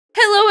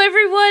Hello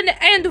everyone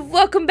and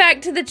welcome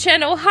back to the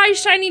channel. Hi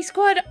Shiny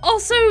Squad.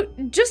 Also,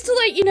 just to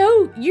let you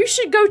know, you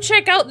should go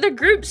check out the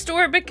group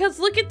store because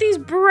look at these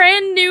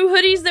brand new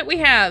hoodies that we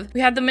have.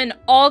 We have them in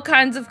all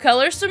kinds of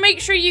colors, so make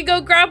sure you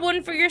go grab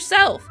one for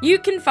yourself. You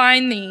can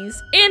find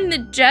these in the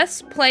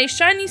JessPlays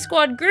Shiny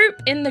Squad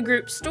group in the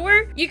group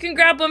store. You can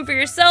grab one for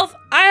yourself.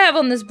 I have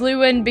on this blue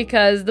one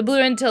because the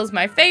blue Intel is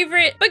my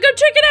favorite, but go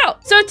check it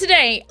out. So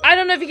today, I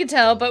don't know if you can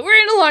tell, but we're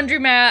in a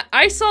laundromat.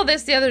 I saw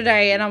this the other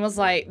day and I was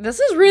like, this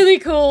is really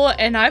cool,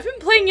 and I've been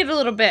playing it a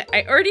little bit.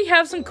 I already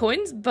have some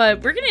coins,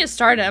 but we're gonna get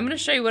started. I'm gonna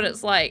show you what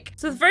it's like.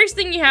 So the first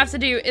thing you have to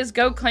do is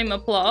go claim a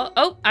plot.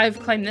 Oh, I've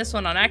claimed this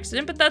one on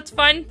accident, but that's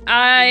fine.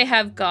 I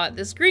have got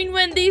this green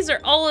one. These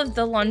are all of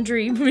the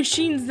laundry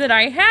machines that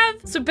I have.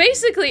 So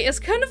basically, it's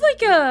kind of like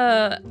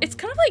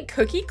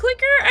cookie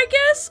clicker, I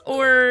guess,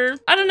 or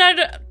I don't know.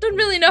 Don't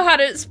really know how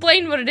to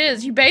explain what it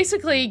is. You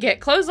basically get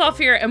clothes off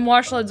here and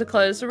wash loads of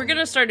clothes. So we're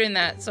gonna start doing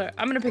that. So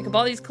I'm gonna pick up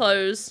all these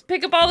clothes.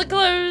 Pick up all the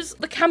clothes.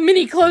 Look how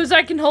many clothes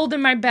I can hold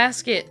in my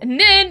basket. And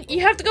then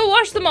you have to go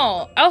wash them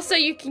all. Also,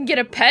 you can get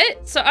a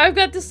pet. So I've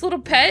got this little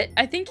pet.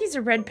 I think he's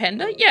a red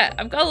panda. Yeah,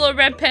 I've got a little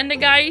red panda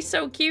guy. He's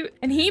so cute.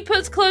 And he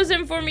puts clothes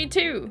in for me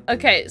too.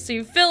 Okay, so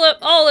you fill up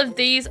all of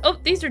these. Oh,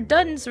 these are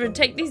done. So we'll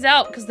take these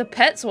out because the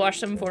pets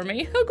wash them for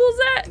me. How cool is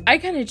that? I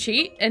kind of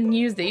cheat and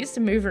use these to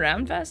move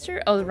around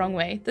faster. Oh, the wrong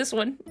way. This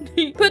one.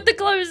 Put the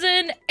clothes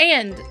in,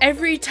 and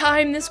every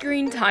time this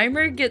green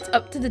timer gets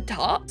up to the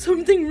top,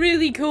 something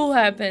really cool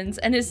happens,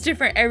 and it's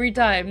different every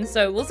time.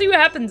 So we'll see what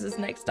happens this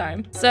next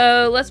time.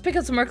 So let's pick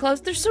up some more clothes.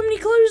 There's so many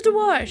clothes to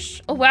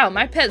wash. Oh wow,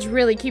 my pet's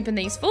really keeping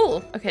these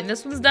full. Okay,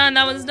 this one's done,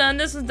 that one's done,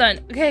 this one's done.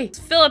 Okay, let's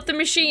fill up the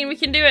machine. We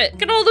can do it.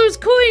 Look at all those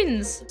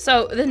coins.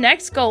 So the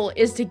next goal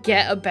is to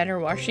get a better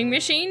washing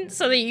machine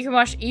so that you can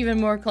wash even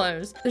more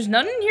clothes. There's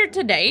none in here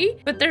today,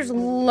 but there's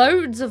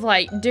loads of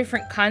like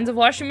different kinds of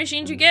washing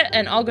machines you get,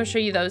 and I'll go show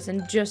you those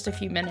in just a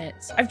few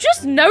minutes. I've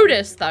just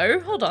noticed though,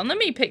 hold on, let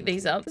me pick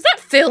these up. Is that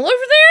Phil over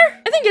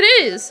there? I think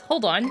it is.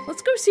 Hold on,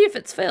 let's go see if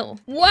it's Phil.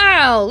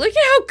 Wow, look at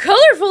how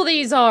colorful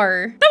these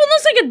are. That one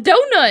looks like a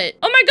donut.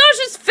 Oh my gosh,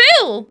 it's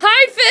Phil.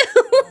 Hi,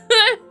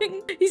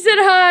 Phil. He said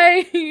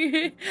hi.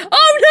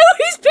 Oh no,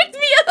 he's picked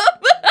me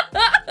up.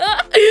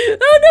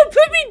 Oh no,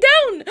 put me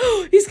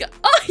down.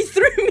 He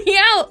threw me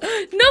out.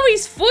 No,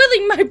 he's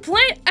foiling my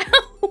plant.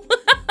 Ow.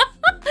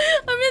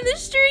 I'm in the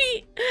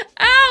street.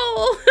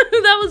 Ow.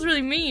 That was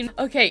really mean.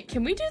 Okay,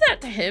 can we do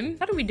that to him?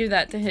 How do we do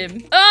that to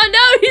him? Oh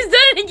no, he's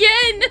done it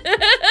again.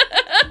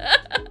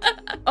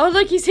 Oh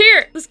look, he's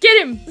here. Let's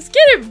get him. Let's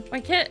get him. I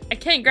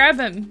can't grab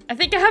him. I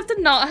think I have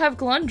to not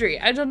have laundry.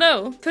 I don't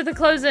know. Put the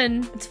clothes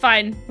in. It's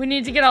fine. We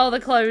need to get all the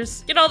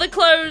clothes. Get all the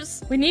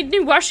clothes. We need a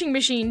new washing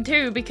machine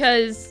too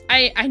because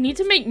I need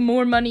to make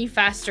more money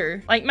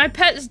faster. Like my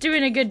pet's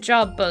doing a good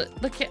job,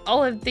 but look at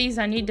all of these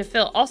I need to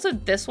fill. Also,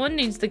 this one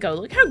needs to go.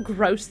 Look how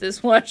gross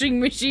this washing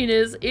machine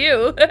is.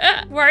 Ew.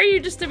 Why are you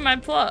just in my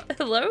plot?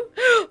 Hello?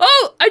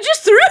 Oh, I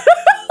just threw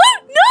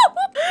no!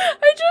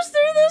 I just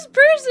threw this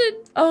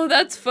person. Oh,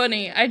 that's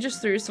funny. I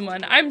just threw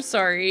someone. I'm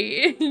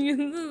sorry.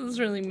 This is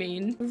really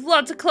mean.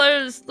 Lots of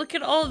clothes. Look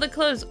at all of the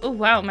clothes. Oh,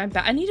 wow.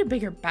 I need a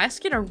bigger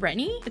basket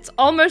already? It's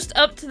almost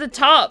up to the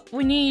top.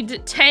 We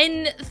need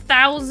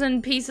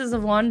 10,000 pieces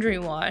of laundry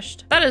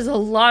washed. That is a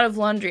lot of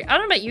laundry. I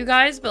don't know about you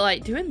guys, but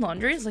like doing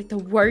laundry is like the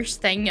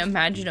worst thing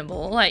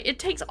imaginable. Like it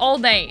takes all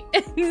day.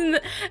 And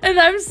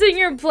I'm sitting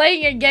here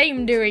playing a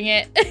game doing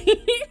it.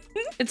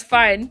 It's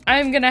fine.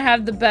 I'm gonna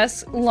have the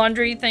best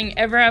laundry thing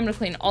ever. I'm gonna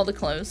clean all the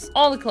clothes.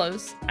 All the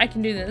clothes. I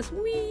can do this.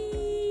 Whee!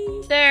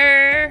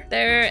 There,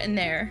 and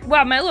there.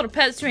 Wow, my little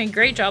pet's doing a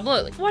great job.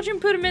 Look, watch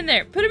him put him in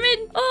there. Put him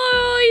in.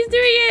 Oh, he's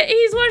doing it.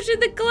 He's washing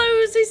the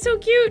clothes. He's so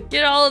cute.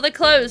 Get all of the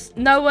clothes.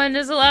 No one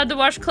is allowed to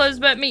wash clothes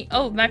but me.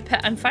 Oh, my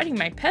pet. I'm fighting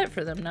my pet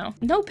for them now.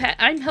 No, pet.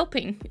 I'm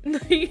helping.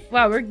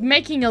 Wow, we're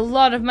making a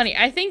lot of money.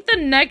 I think the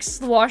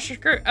next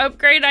washer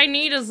upgrade I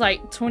need is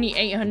like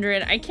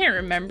 2,800. I can't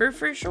remember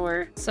for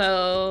sure.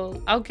 So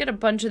I'll get a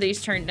bunch of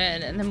these turned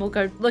in and then we'll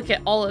go look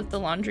at all of the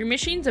laundry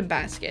machines and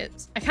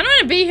baskets. I kind of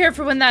want to be here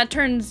for when that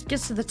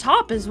gets to the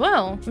top as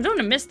well. We don't want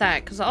to miss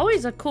that because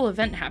always a cool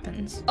event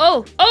happens.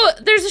 Oh,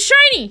 there's a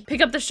shiny.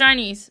 Pick up the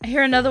shinies. I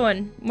hear another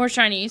one. More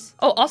shinies.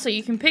 Oh, also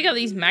you can pick up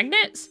these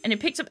magnets and it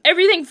picks up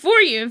everything for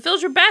you and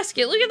fills your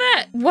basket. Look at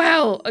that.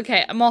 Wow.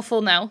 Okay, I'm all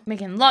full now.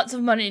 Making lots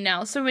of money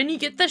now. So when you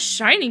get the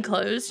shiny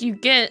clothes, you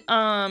get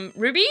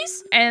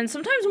rubies and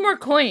sometimes more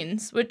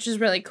coins, which is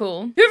really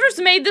cool.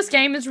 Whoever's made this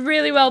game is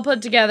really well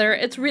put together.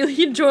 It's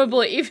really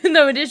enjoyable even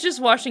though it is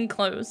just washing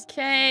clothes.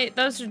 Okay,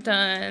 those are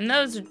done.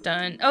 Those are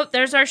done. Oh,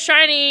 there's our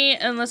shiny,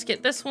 and let's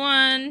get this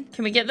one.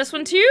 Can we get this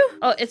one too?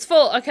 Oh, it's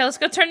full. Okay, let's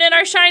go turn in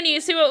our shiny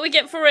and see what we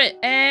get for it.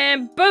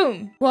 And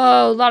boom.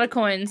 Whoa, a lot of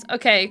coins.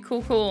 Okay,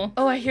 cool, cool.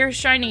 Oh, I hear a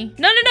shiny.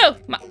 No, no,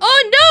 no.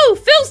 Oh, no.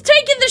 Phil's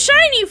taking the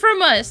shiny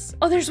from us.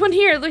 Oh, there's one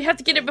here. We have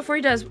to get it before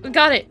he does. We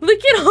got it. Look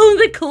at all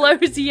the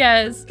clothes he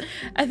has.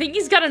 I think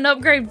he's got an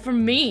upgrade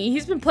from me.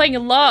 He's been playing a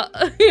lot.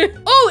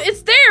 Oh,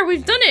 it's there.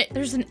 We've done it.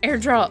 There's an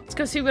airdrop. Let's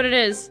go see what it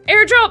is.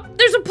 Airdrop.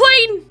 There's a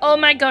plane. Oh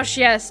my gosh,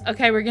 yes.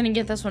 Okay, we're gonna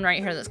get this one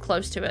right here that's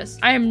close to us.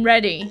 I am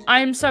ready.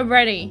 I am so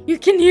ready. You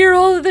can hear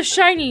all of the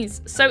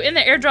shinies. So in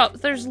the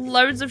airdrops, there's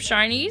loads of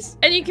shinies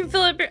and you can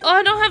fill up your, oh,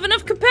 I don't have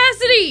enough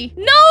capacity.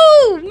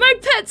 No, my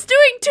pet's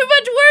doing too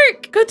much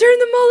work. Go turn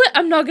them all in.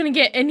 I'm not gonna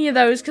get any of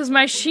those because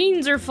my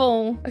sheens are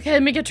full. Okay,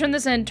 let me go turn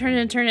this in. Turn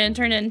in, turn in,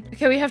 turn in.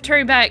 Okay, we have to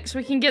hurry back so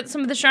we can get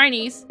some of the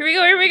shinies. Here we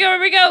go, here we go,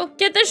 here we go.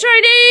 Get the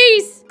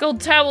shinies. Gold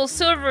towel,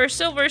 silver,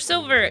 silver,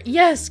 silver.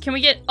 Yes, can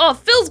we get, oh,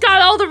 Phil's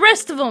got all the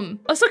rest of them.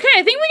 Oh, it's okay,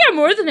 I think we got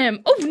more than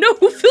him. Oh no,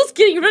 Phil's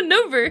getting run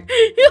over.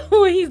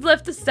 Oh, he's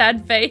left a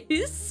sad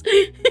face.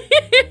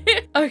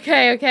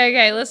 Okay, okay,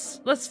 okay,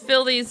 let's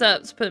fill these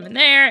up. Let's put them in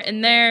there,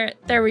 and there.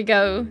 There we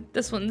go.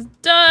 This one's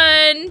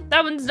done.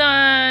 That one's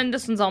done.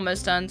 This one's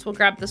almost done, so we'll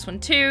grab this one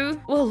too.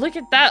 Well, look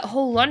at that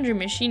whole laundry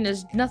machine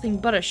is nothing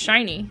but a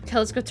shiny. Okay,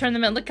 let's go turn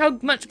them in. Look how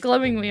much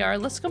glowing we are.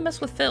 Let's go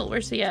mess with Phil.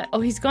 Where's he at?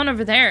 Oh, he's gone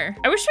over there.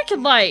 I wish we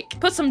could like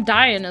put some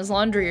dye in his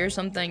laundry or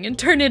something and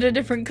turn it a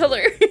different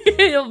color.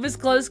 His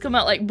clothes come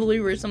out like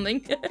blue or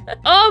something.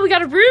 Oh, we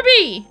got a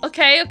ruby.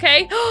 Okay,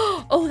 okay.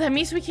 Oh, that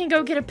means we can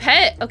go get a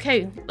pet.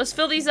 Okay, let's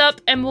fill these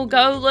up and we'll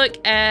go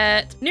look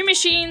at new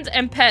machines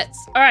and pets.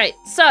 All right,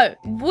 so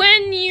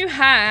when you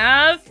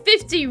have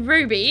 50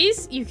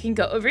 rubies, you can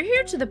go over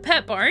here to the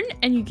pet barn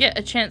and you get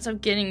a chance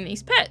of getting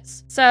these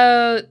pets.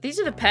 So these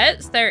are the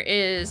pets. There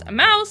is a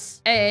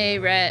mouse, a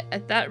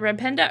red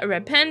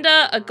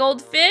panda, a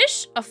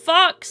goldfish, a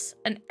fox,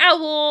 an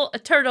owl, a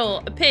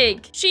turtle, a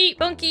pig, sheep,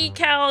 monkey,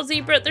 cow,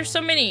 zebra. There's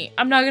so many.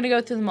 I'm not gonna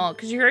go through them all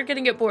because you're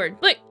gonna get bored.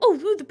 Look, oh,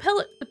 ooh,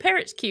 the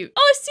parrot's cute.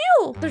 Oh, a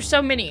seal. There's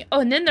so many. Oh,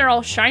 and then they're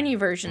all shiny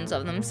versions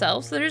of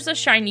themselves. So there's a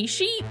shiny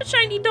sheep, a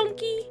shiny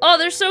donkey. Oh,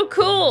 they're so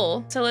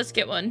cool. So let's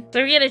get one.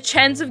 So we get a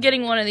chance of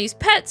getting one of these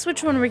pets.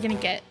 Which one are we gonna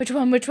get? Which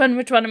one? Which one?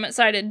 Which one? I'm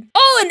excited.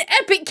 Oh, an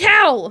epic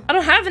cow. I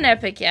don't have an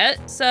epic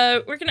yet,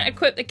 so we're gonna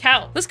equip the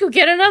cow. Let's go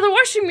get another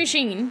washing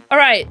machine. All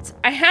right,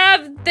 I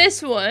have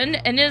this one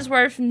and it is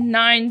worth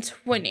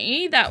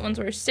 920. That one's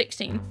worth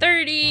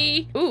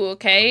 1630. Ooh,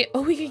 okay.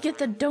 Oh, we could get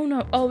the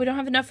donut. Oh, we don't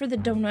have enough for the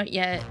donut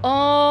yet.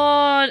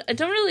 Oh, I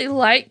don't really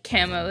like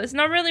camo. It's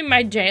not really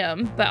my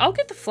jam, but I'll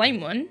get the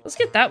flame one. Let's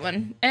get that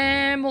one.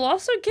 And we'll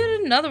also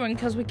get another one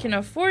because we can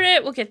afford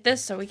it. We'll get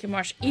this so we can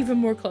wash even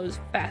more clothes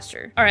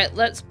faster. All right,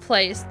 let's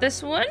place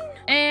this one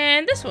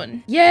and this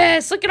one.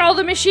 Yes, look at all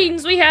the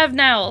machines we have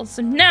now.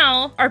 So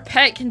now our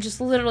pet can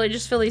just literally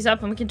just fill these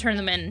up and we can turn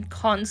them in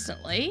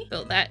constantly.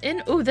 Fill that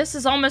in. Oh, this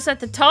is almost at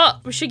the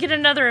top. We should get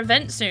another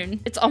event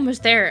soon. It's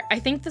almost there. I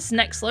think this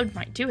next load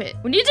might do it.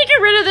 We need to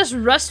get rid of this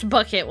rust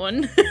bucket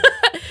one.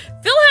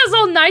 Phil has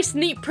all nice,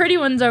 neat, pretty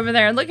ones over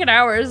there. Look at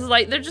ours.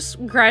 Like, they're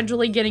just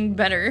gradually getting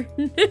better.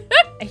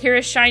 I hear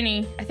a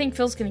shiny. I think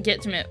Phil's gonna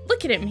get to it.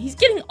 Look at him. He's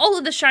getting all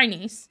of the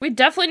shinies. We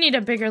definitely need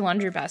a bigger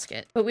laundry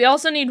basket, but we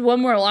also need one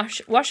more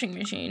washing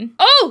machine.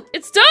 Oh,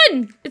 it's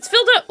done. It's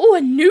filled up. Oh,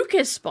 a nuke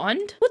has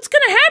spawned. What's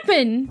gonna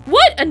happen?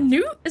 What? A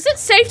nuke? Is it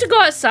safe to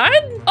go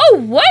outside? Oh,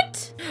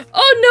 what?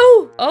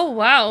 Oh, no. Oh,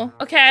 wow.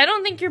 Okay, I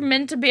don't think you're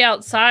meant to be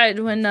outside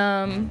when,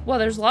 well,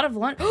 there's a lot of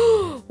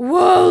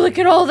whoa, look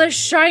at all the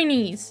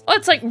shinies. Oh,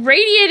 it's like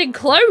radiated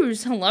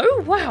clothes. Hello?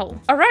 Wow.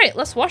 All right,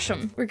 let's wash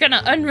them. We're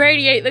gonna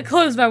unradiate the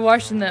clothes by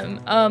washing them.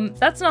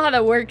 That's not how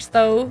that works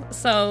though.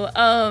 So,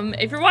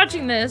 if you're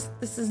watching this,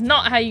 this is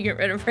not how you get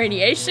rid of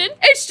radiation.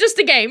 It's just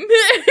a game.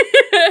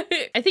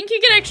 I think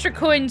you get extra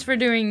coins for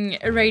doing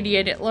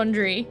irradiated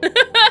laundry.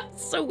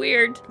 So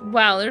weird.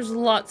 Wow, there's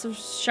lots of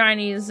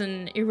shinies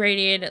and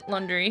irradiated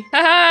laundry.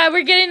 Haha,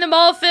 we're getting them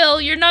all,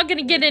 Phil. You're not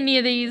gonna get any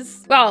of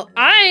these. Well,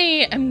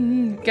 I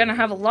am gonna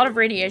have a lot of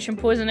radiation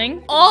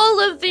poisoning.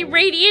 All of the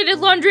radiated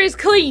laundry is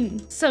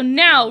clean. So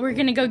now we're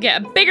gonna go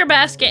get a bigger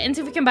basket and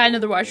see if we can buy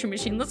another washing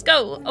machine. Let's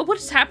go. Oh, what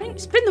is happening?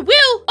 Spin the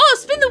wheel. Oh,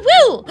 spin the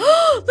wheel.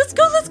 Let's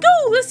go, let's go.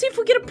 Let's see if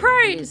we get a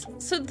prize.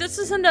 So this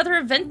is another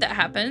event that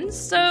happens.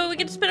 So we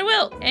get to spin a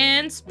wheel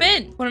and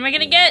spin. What am I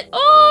gonna get?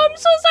 Oh, I'm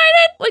so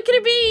excited. What could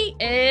it be?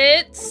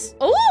 It's,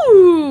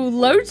 oh,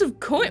 loads of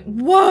coins.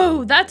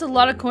 Whoa, that's a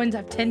lot of coins. I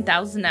have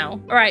 10,000 now.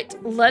 All right,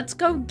 let's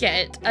go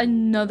get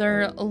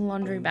another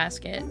laundry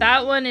basket.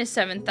 That one is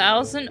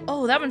 7,000.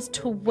 Oh, that one's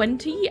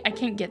 20. I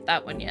can't get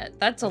that one yet.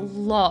 That's a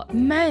lot.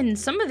 Man,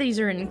 some of these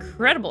are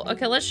incredible.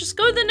 Okay, let's just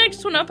go the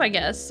next one up, I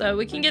guess. So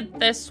we can get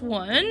this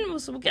one.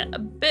 So we'll get a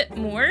bit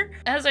more.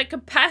 It has a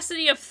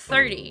capacity of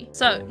 30.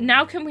 So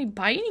now can we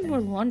buy any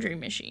more laundry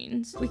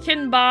machines? We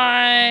can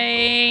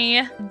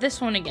buy this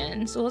one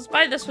again. So let's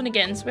buy this one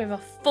again. So we have a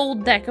full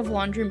deck of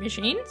laundry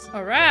machines. All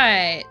All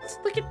right,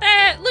 look at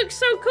that. Looks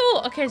so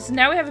cool. Okay, so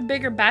now we have a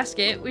bigger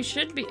basket. We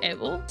should be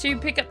able to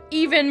pick up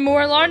even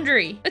more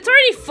laundry. It's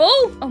already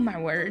full. Oh my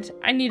word.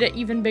 I need an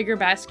even bigger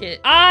basket.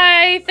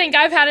 I think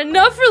I've had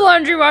enough for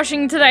laundry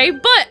washing today,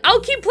 but I'll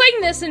keep playing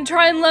this and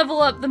try and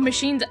level up the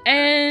machines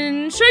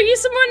and show you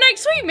some more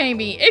next week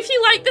maybe. If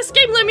you like this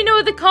game, let me know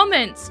in the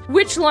comments.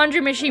 Which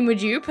laundry machine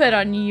would you put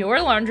on your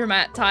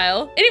laundromat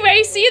tile?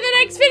 Anyway, see you in the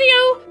next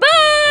video.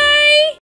 Bye!